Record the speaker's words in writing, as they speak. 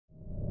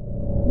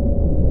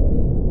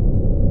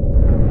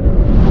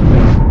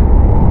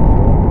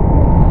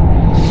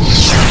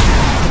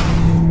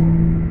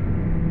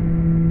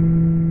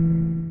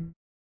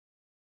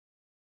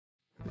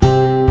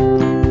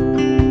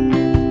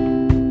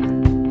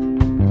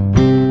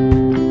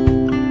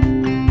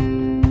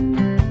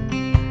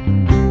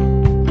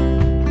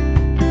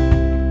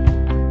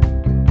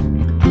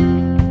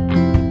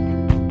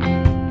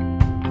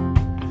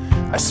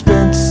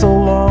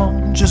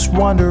lost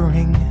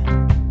wandering.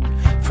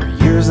 For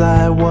years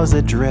I was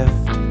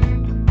adrift,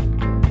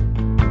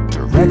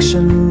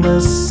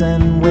 directionless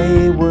and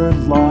wayward,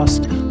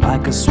 lost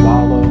like a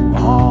swallow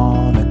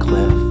on a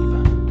cliff.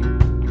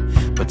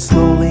 But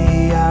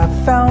slowly I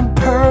found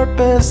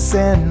purpose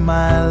and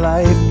my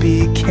life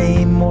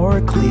became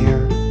more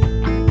clear.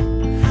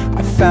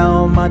 I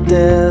found my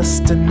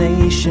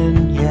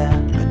destination, yeah,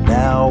 but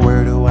now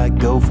where do I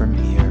go from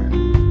here?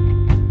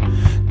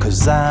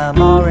 'Cause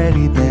I'm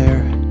already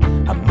there,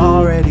 I'm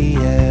already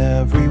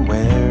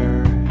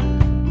everywhere.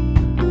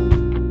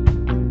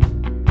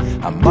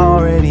 I'm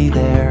already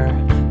there,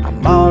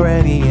 I'm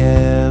already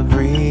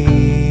everywhere.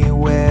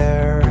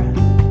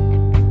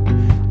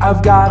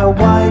 I've got a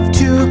wife,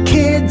 2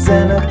 kids,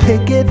 and a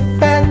picket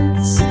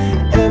fence.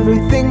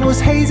 Everything was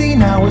hazy,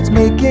 now it's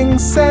making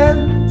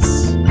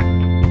sense.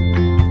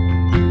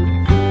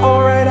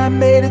 Alright, I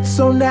made it,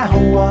 so now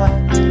what?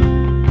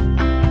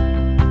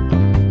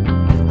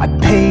 I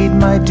paid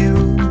my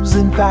dues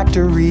in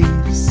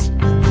factories,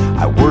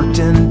 I worked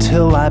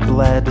until I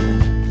bled.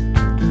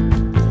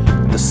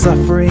 The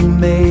suffering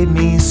made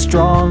me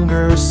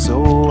stronger,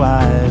 so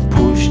I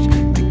pushed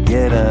to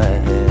get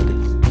ahead.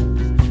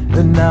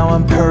 And now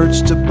I'm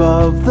perched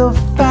above the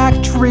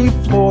factory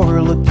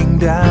floor, looking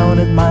down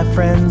at my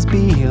friends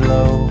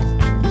below.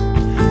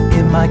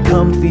 In my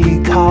comfy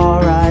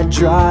car I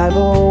drive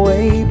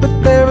away, but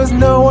there is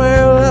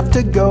nowhere left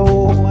to go.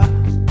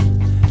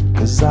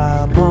 'Cause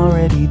I'm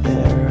already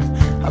there,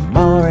 I'm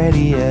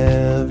already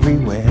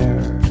everywhere.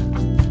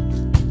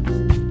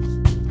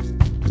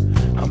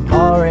 I'm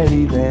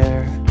already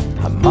there,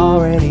 I'm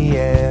already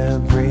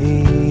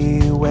everywhere.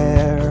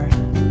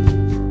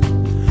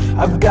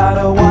 I've got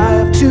a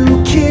wife,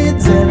 2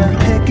 kids, and a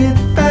picket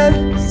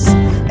fence.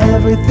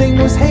 Everything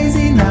was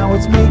hazy, now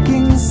it's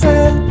making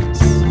sense.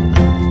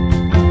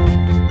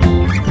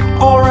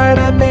 Alright,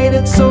 I made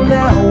it, so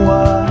now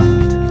what?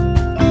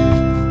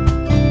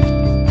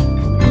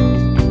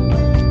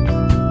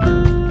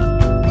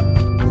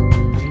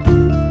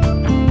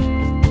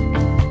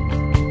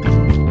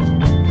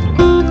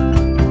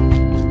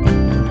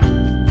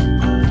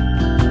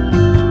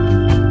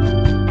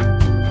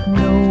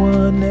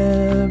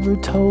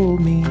 Told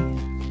me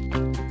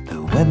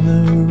that when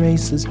the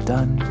race is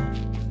done,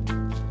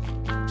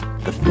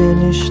 the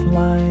finish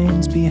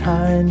line's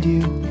behind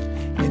you,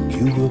 and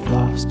you have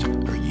lost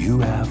or you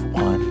have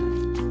won.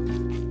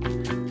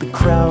 The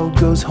crowd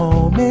goes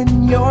home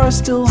and you're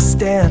still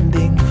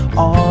standing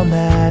on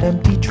that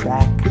empty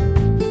track.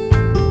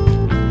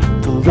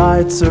 The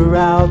lights are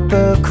out,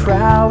 the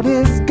crowd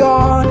is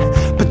gone,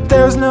 but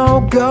there's no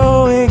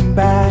going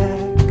back.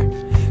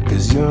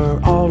 'Cause you're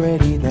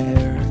already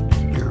there,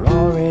 you're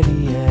already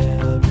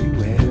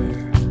everywhere.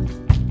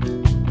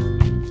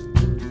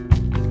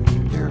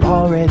 You're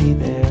already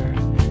there,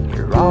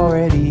 you're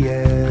already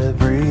everywhere.